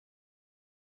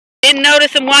didn't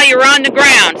notice him while you were on the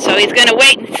ground, so he's going to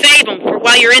wait and save him for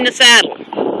while you're in the saddle.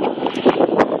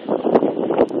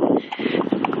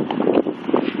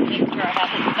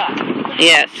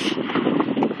 Yes.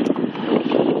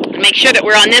 Make sure that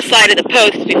we're on this side of the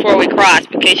post before we cross,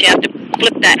 because you have to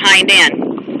flip that hind end.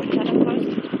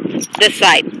 This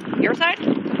side. Your side?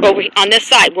 Well, on this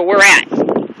side where we're at.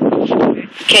 In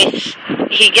case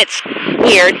he gets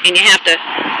weird and you have to...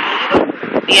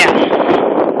 Yeah.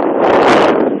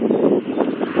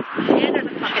 And there's a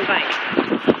fucking bike.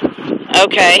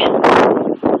 Okay.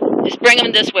 Just bring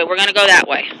him this way. We're going to go that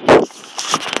way.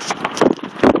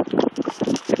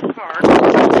 Car.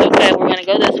 Okay, we're going to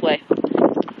go this way.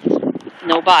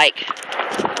 No bike.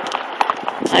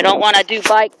 I don't want to do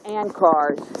bike and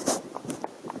cars.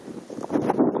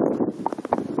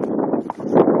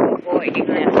 Boy, Thank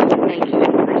you.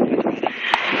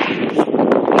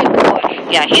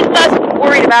 Yeah, he's less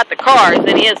worried about the cars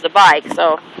than he is the bike,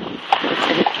 so...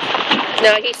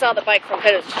 No, he saw the bike from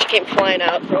because she came flying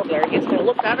out over there. He was going to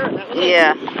look at her, and that was it.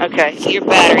 Yeah, okay. Your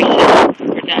battery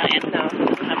you're dying. No.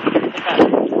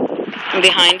 And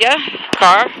behind you,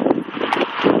 car.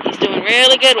 He's doing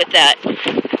really good with that.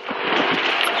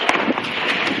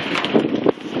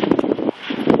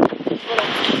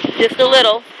 Just a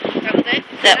little. That was it?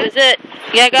 That was it.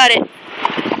 Yeah, I got it.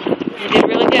 You did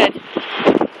really good.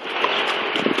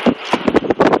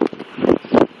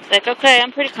 It's like, okay,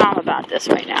 I'm pretty calm about this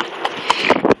right now.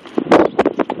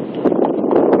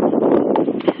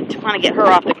 I just want to get her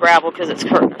off the gravel because it's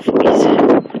hurting her fleas.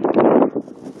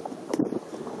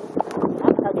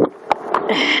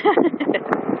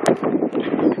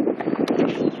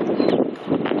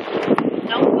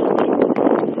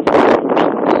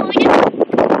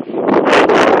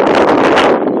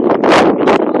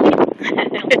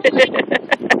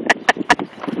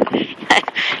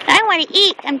 I want to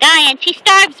eat. I'm dying. She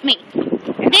starves me.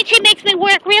 Then she makes me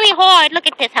work really hard. Look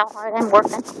at this, how hard I'm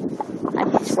working.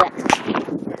 I'm sweating.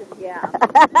 Yeah.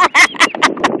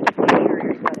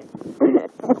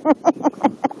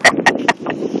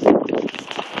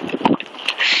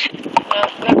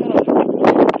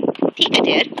 Teacher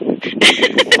did.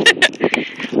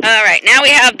 All right, now we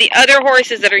have the other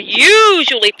horses that are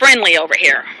usually friendly over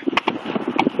here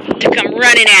to come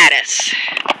running at us.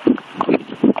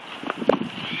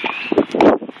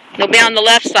 They'll be on the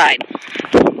left side.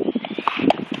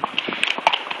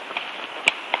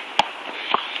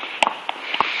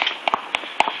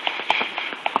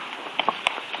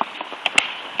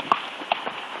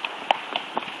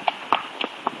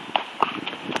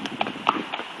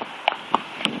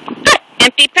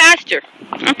 Empty pasture.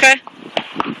 Okay.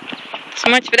 So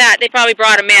much for that. They probably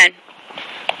brought him in.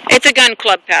 It's a gun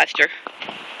club pasture.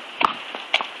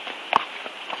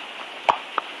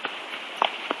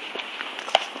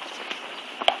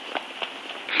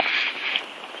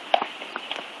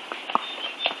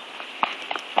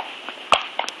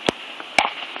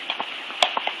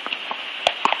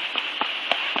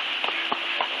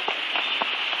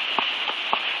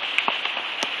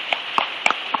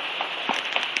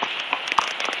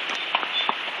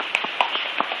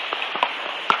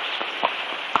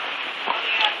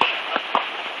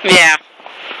 Yeah.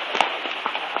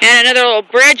 And another little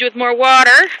bridge with more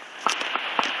water.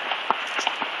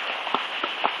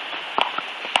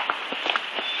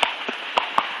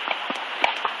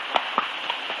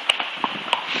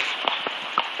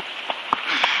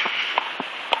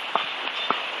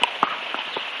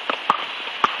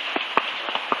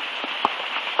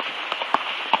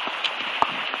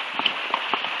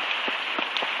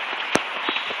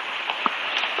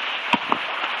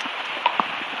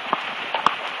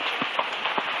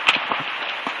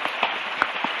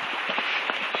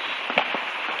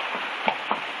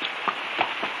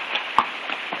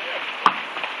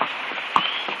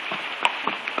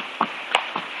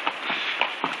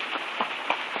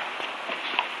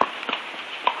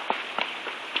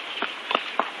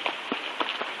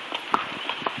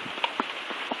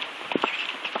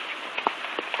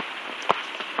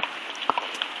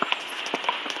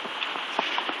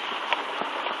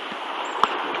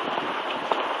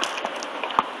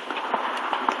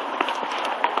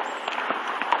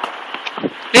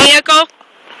 Vehicle.